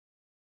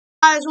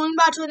Guys, welcome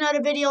back to another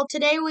video.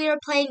 Today we are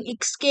playing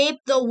Escape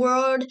the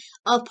World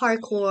of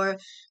Parkour.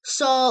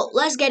 So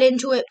let's get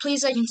into it.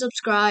 Please like and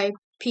subscribe.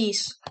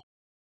 Peace.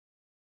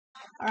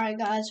 Alright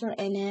guys, we're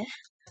in it.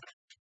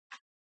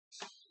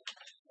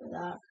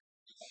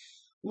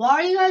 Why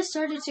are you guys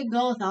started to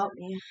go without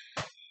me?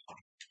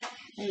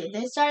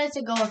 They started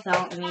to go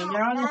without me.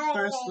 They're on the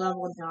first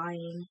level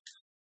dying.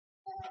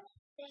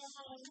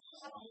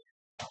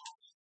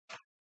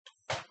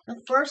 The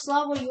first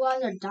level you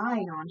guys are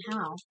dying on.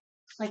 How?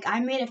 Like, I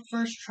made it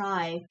first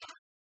try.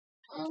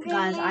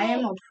 Guys, I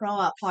am a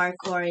pro at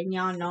parkour, and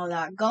y'all know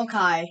that. Go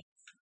Kai.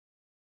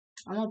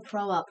 I'm a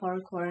pro at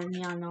parkour, and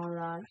y'all know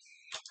that.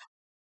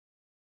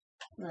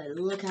 Like,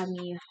 look at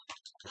me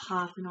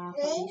popping off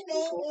at these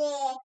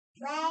people.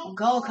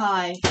 Go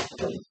Kai.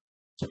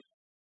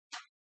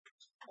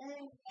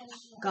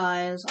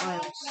 Guys, I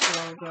am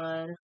so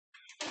good.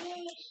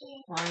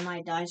 Well, I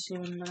might die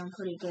soon, but I'm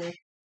pretty good.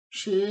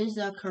 Choose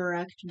the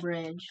correct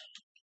bridge.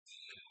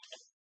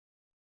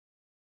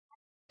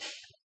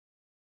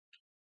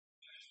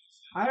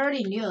 I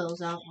already knew it was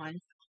that one.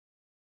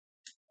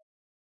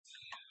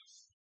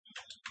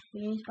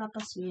 Please,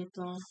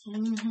 papacito.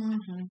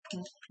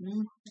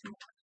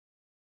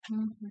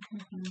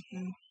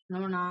 No,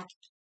 we're not.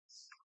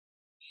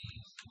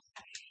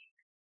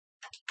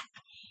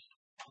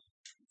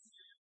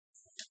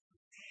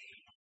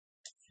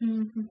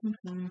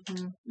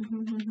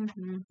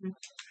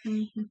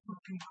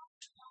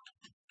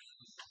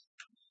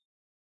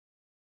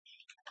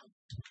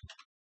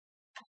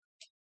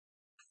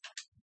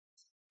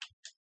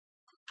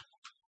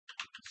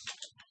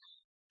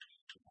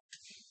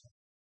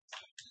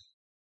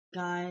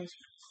 Guys,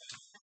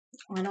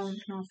 I don't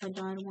know if I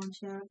died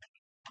once yet.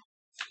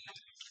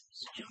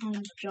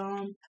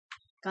 Jump.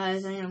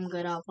 Guys, I am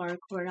good at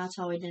parkour. That's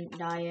how I didn't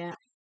die yet.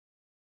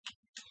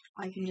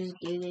 I can just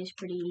do this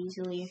pretty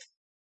easily.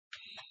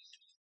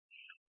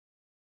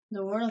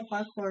 The world of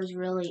parkour is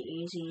really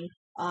easy.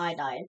 Oh, I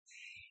died.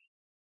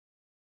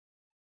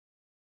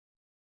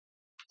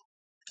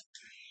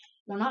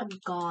 We're not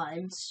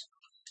gods.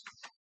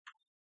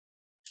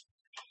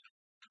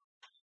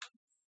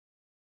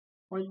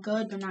 We're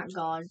good, but not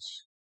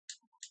gods.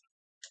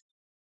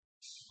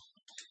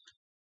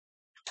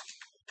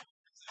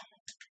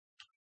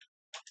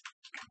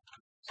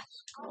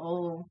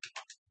 Oh.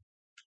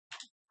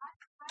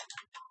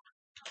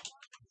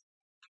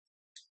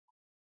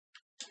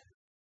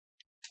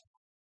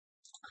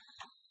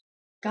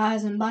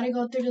 Guys, I'm about to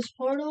go through this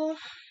portal.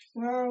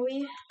 Where are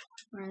we?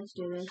 Alright, let's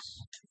do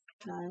this.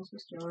 Guys,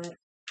 let's do it.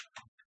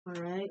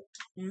 Alright.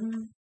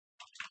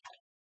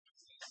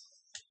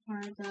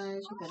 Alright,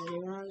 guys, we gotta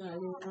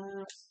do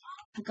that,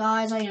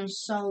 Guys, I am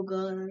so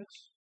good.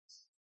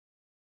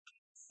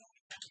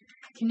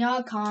 Can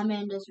y'all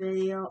comment this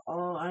video?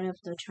 Oh, I have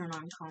to turn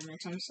on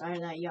comments. I'm sorry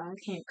that y'all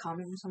can't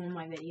comment some of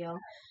my video.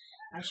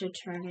 I should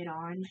turn it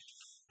on.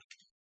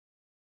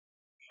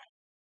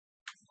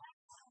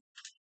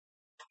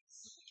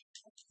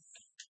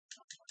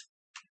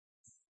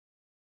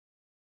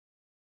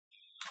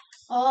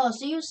 Oh,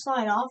 so you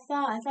slide off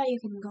that? I thought you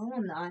can go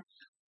on that.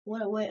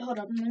 Wait, hold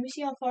up. Let me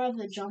see how far of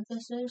the jump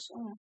this is.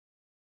 Oh.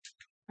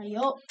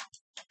 Yo.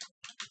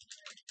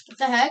 What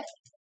the heck?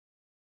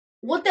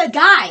 What the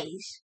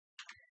guys?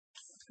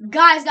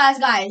 Guys.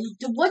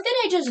 What did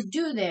I just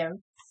do there?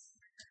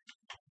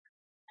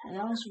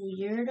 That was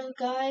weird,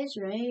 guys,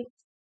 right?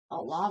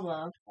 Oh,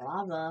 lava.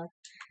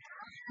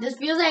 This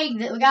feels like,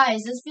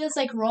 guys, this feels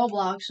like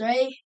Roblox,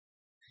 right?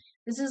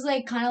 This is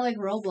like, kind of like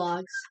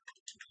Roblox.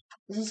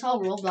 This is how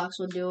Roblox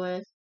would do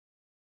it.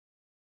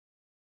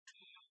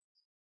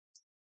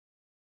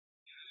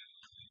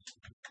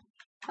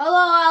 Hello,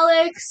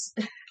 Alex!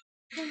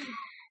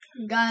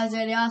 Guys,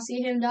 did y'all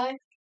see him die?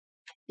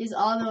 He's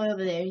all the way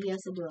over there. He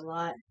has to do a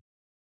lot.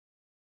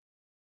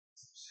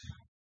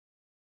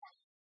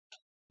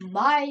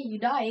 Bye, you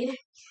died.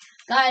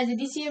 Guys, did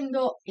you see him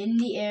go in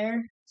the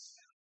air?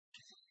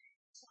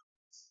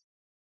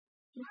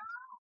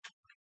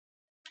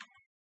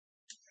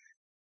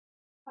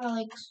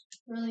 Alex,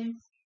 really?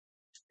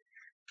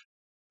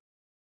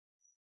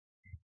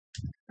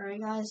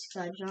 Alright guys,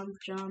 gotta jump.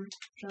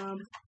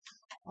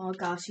 Oh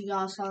gosh, you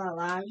guys saw that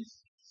lag?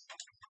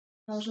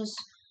 That was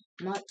just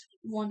not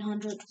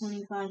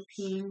 125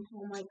 ping.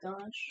 Oh my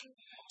gosh.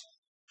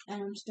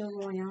 And I'm still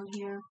going out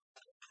here.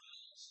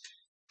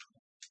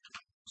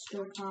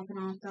 Still popping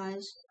off,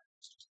 guys.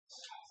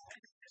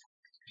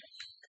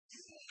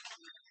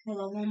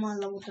 Level 1,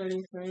 level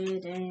 33,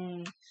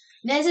 dang.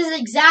 This is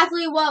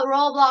exactly what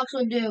Roblox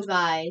would do,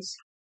 guys.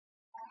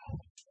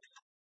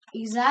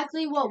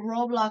 Exactly what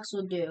Roblox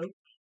would do.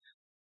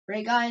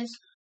 Right, guys?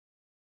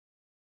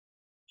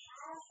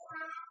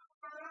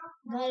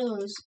 That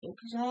was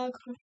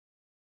exactly...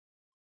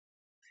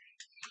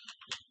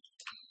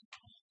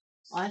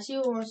 I see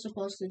what we're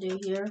supposed to do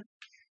here.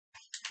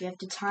 We have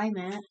to time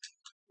it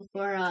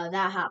before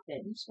that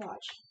happens.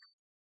 Watch.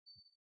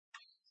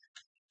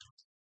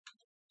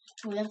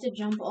 We have to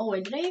jump. Oh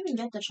wait, did I even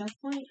get the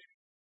checkpoint?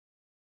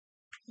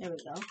 There we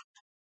go.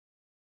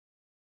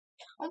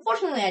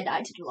 Unfortunately, I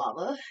died to the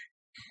lava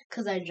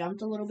because I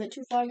jumped a little bit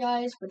too far,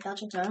 guys. But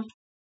that's okay.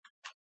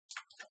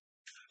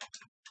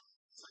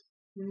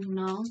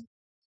 No.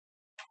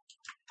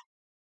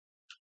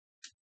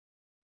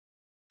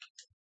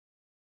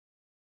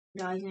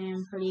 Guys, I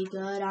am pretty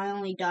good. I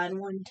only died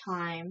one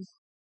time.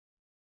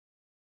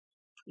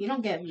 You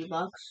don't get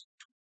V-Bucks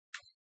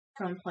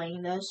from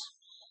playing this.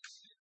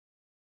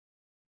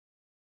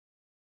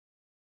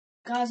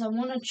 Guys, I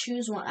want to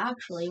choose one.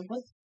 Actually,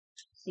 what?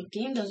 The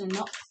game doesn't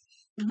know.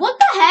 What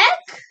the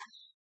heck?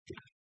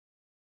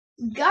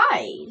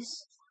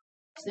 Guys,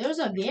 there's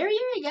a barrier,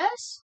 I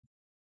guess?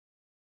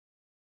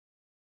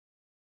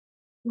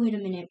 Wait a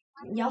minute.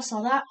 Y'all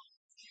saw that?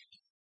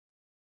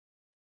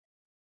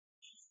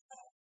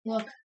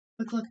 Look.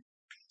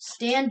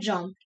 Stand,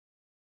 jump.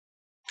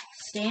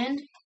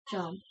 Stand,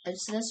 jump.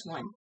 It's this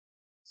one.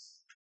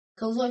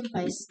 Cause look, if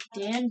I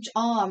stand,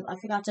 oh, I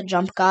forgot to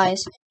jump,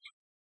 guys.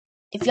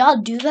 If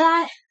y'all do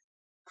that,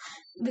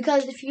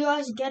 because if you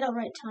guys get a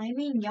right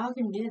timing, y'all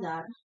can do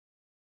that.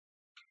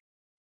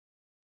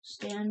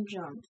 Stand,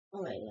 jump.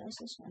 Oh wait, that's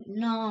this one.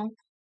 No,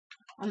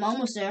 I'm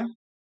almost there.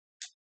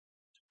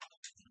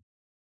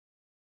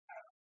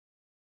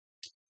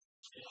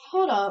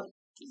 Hold up,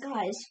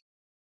 guys.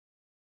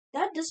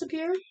 That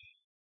disappeared.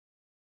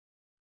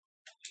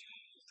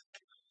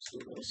 Let's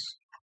do this.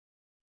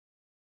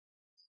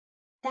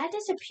 That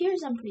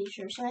disappears, I'm pretty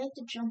sure, so I have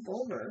to jump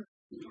over.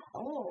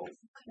 Oh,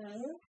 okay.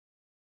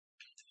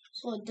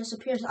 So it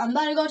disappears. I'm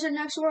about to go to the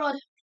next world.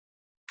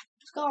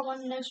 Let's go, I'm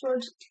on the next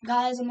world.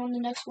 Guys, I'm on the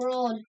next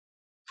world.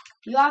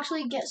 You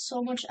actually get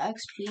so much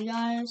XP,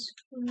 guys,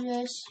 from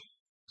this.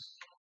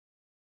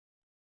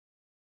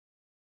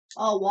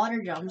 Oh,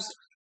 water jumps.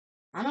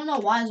 I don't know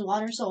why is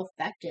water so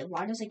effective.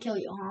 Why does it kill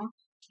you, huh?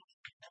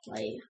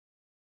 Like,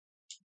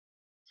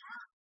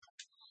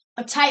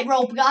 a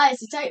tightrope,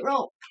 guys, a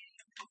tightrope.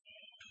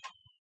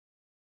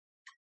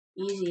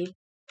 Easy.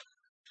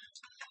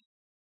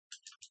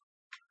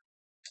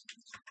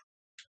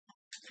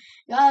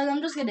 Guys,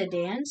 I'm just gonna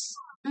dance.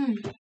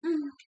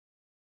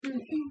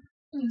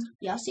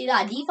 Y'all see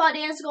that default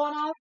dance going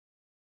off?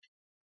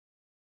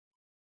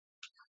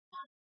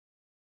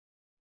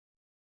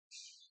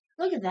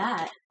 Look at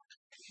that.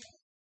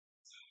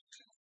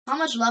 How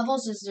much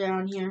levels is there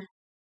on here?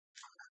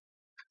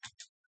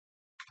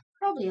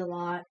 Probably a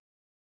lot.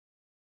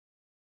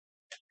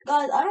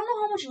 Guys, I don't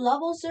know how much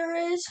levels there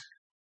is.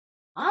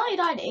 I only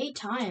died 8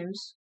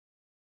 times.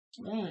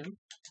 Dang.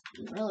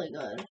 Really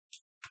good.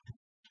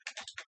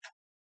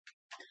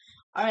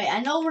 Alright,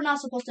 I know we're not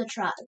supposed to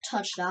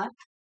touch that.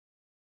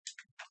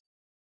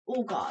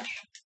 Oh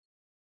gosh.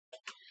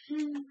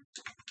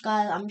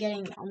 Guys, I'm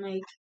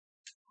like...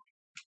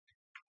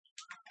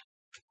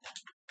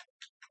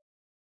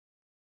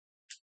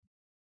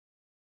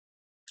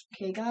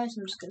 Okay, guys,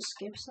 I'm just gonna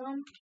skip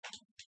some.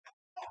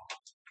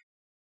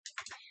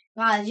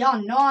 Guys,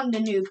 y'all know I'm the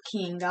noob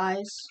king,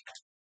 guys.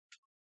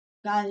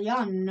 Guys,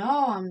 y'all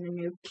know I'm the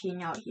noob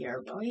king out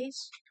here,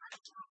 boys.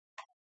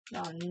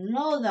 Y'all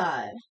know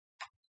that.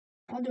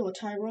 I'll do a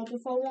tightrope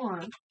if I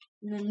want.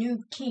 I'm the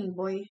noob king,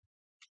 boy.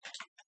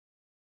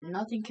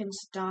 Nothing can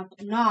stop.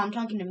 No, I'm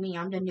talking to me.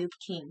 I'm the noob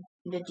king.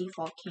 I'm the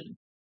default king.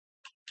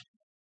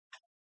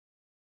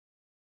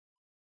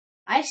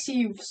 I see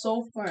you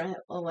so far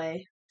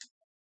away.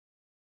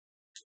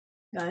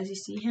 Guys, you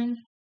see him?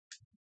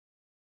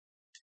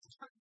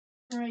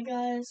 Alright,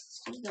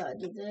 guys. Just gotta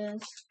do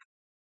this.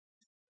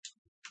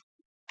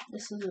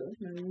 This is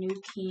the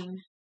new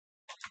king.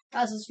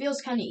 Guys, this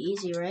feels kind of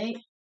easy, right?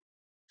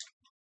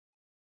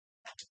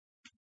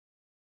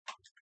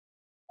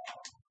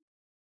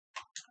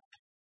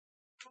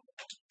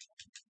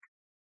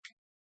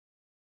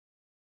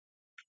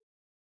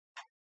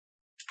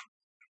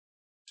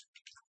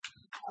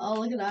 Oh,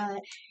 look at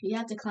that. You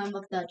have to climb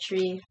up that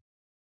tree.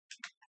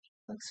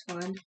 Looks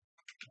fun.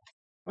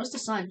 Where's the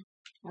sun?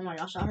 Oh my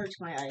gosh, that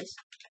hurts my eyes.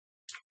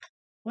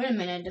 Wait a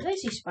minute, did I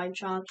see spike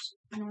traps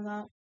and all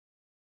that?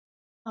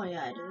 Oh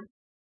yeah, I did.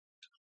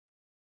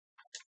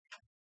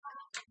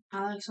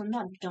 Alex, I'm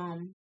not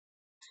dumb.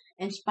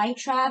 And spike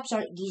traps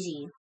are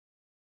easy.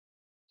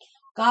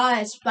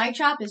 Guys, spike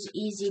trap is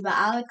easy, but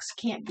Alex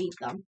can't beat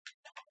them.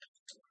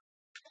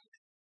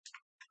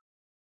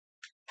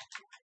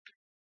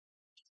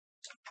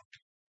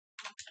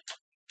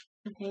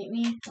 You hate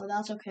me? Well,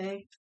 that's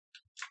okay.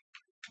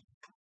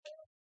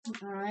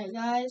 Alright,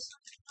 guys.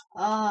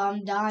 Oh,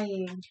 I'm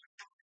dying.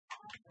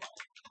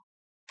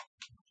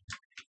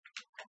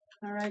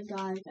 Alright,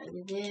 guys. Gotta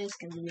do this,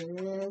 gotta do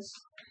this.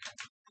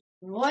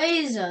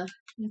 Boys, I'm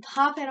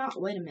popping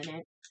out. Wait a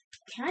minute.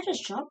 Can I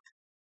just jump?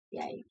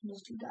 Yeah, you can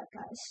just do that,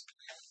 guys.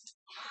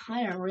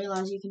 I didn't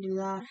realize you can do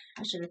that.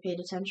 I should have paid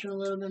attention a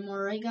little bit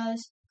more, right,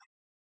 guys?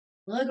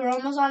 Look, we're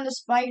almost on the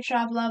spike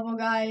trap level,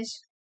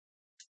 guys.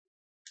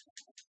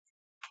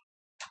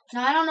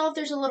 Now, I don't know if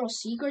there's a little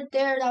secret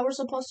there that we're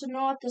supposed to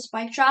know at the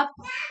spike trap.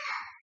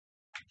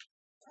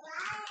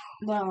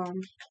 But,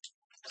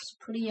 it's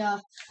pretty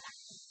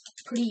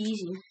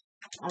easy,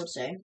 I would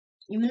say.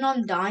 Even though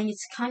I'm dying,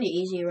 it's kind of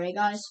easy, right,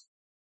 guys?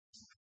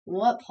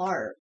 What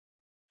part?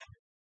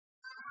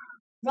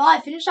 Bro,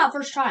 I finished that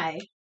first try.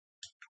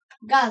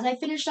 Guys, I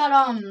finished that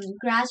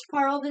grass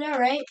part over there,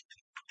 right?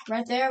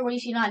 Right there where you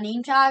see that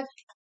name tag.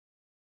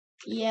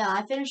 Yeah,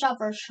 I finished that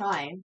first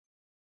try.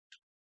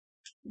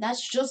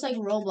 That's just like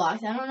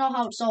Roblox. I don't know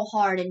how it's so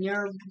hard in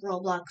your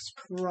Roblox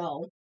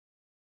Pro.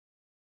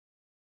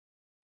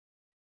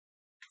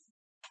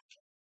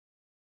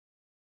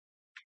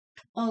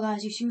 Oh,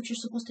 guys, you see what you're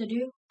supposed to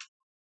do?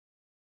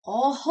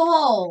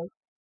 Oh,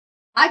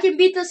 I can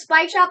beat the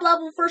spike trap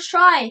level first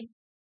try.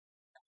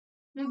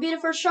 I'm gonna beat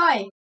it first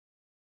try.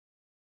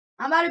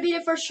 I'm about to beat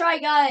it first try,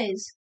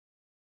 guys.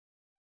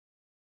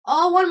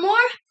 Oh, one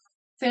more?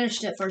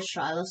 Finished it first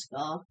try. Let's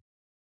go.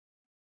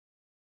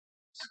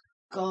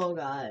 Go,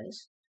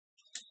 guys.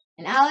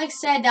 And Alex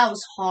said that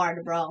was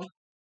hard, bro.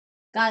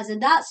 Guys,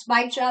 did that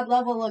spike trap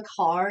level look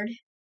hard?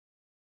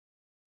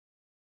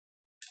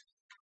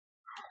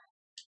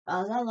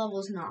 Guys, that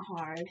level's not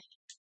hard.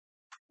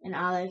 And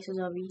Alex is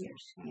over here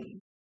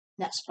saying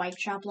that spike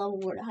trap level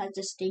where it has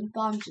the stink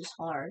bombs is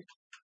hard.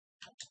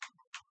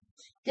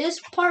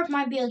 This part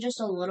might be just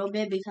a little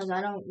bit because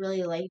I don't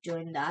really like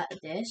doing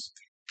this.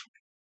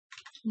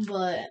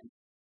 But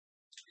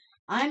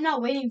I'm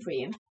not waiting for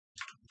you.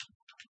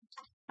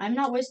 I'm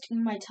not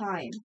wasting my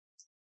time.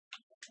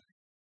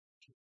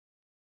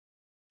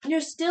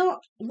 You're still...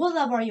 What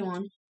level are you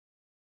on?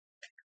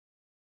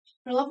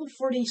 You're level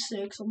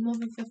 46. I'm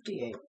level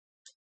 58.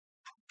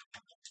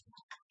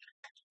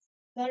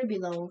 Better be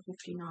level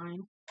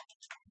 59.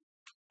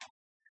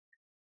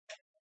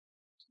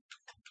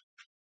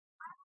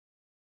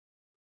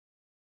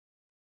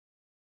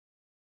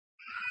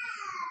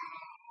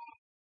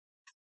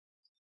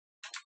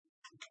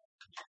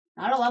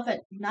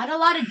 Not a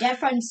lot of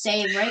different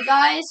save, right,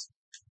 guys?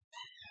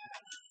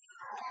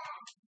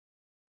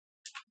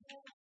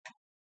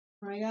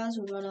 Alright, guys,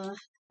 we're gonna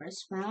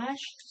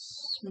smash.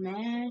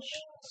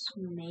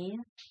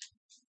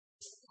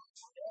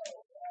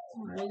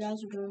 Alright,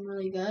 guys, we're doing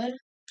really good.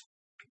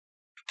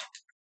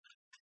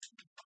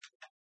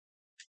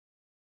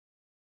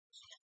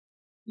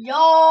 Yo!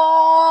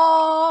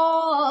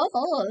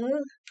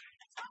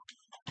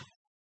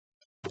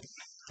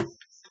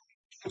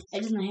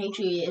 It doesn't hate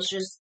you.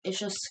 It's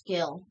just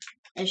skill.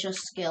 It's just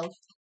skill.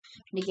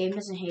 The game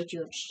doesn't hate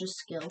you. It's just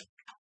skill.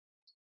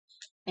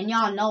 And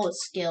y'all know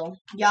it's skill.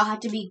 Y'all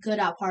have to be good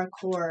at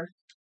parkour.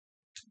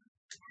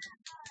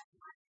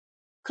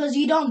 Cause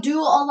you don't do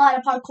a lot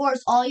of parkours.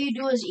 All you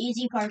do is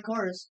easy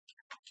parkours.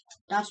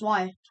 That's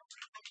why.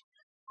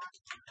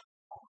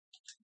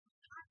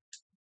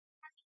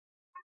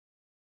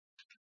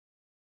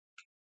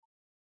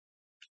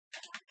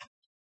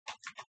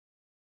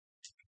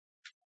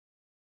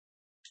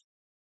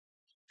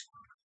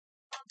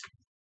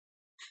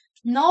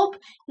 Nope.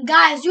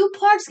 Guys, do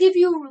parts give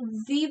you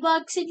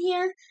V-Bucks in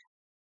here?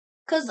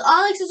 Because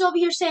Alex is over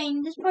here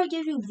saying this part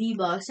gives you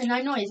V-Bucks, and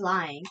I know he's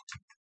lying.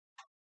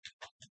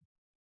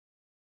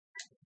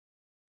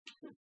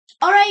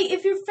 Alright,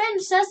 if your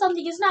friend says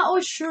something, it's not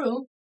always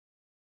true.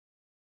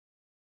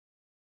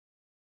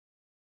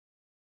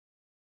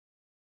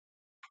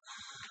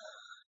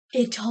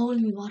 It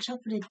told me, watch out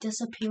for the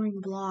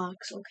disappearing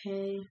blocks,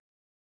 okay?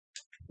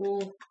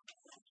 Oh,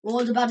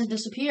 it's about to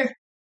disappear.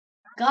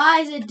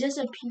 Guys, it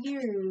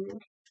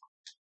disappeared.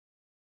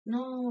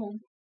 No.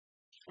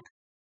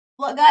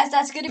 Well, guys,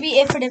 that's going to be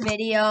it for the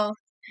video.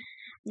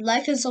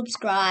 Like and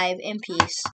subscribe, and peace.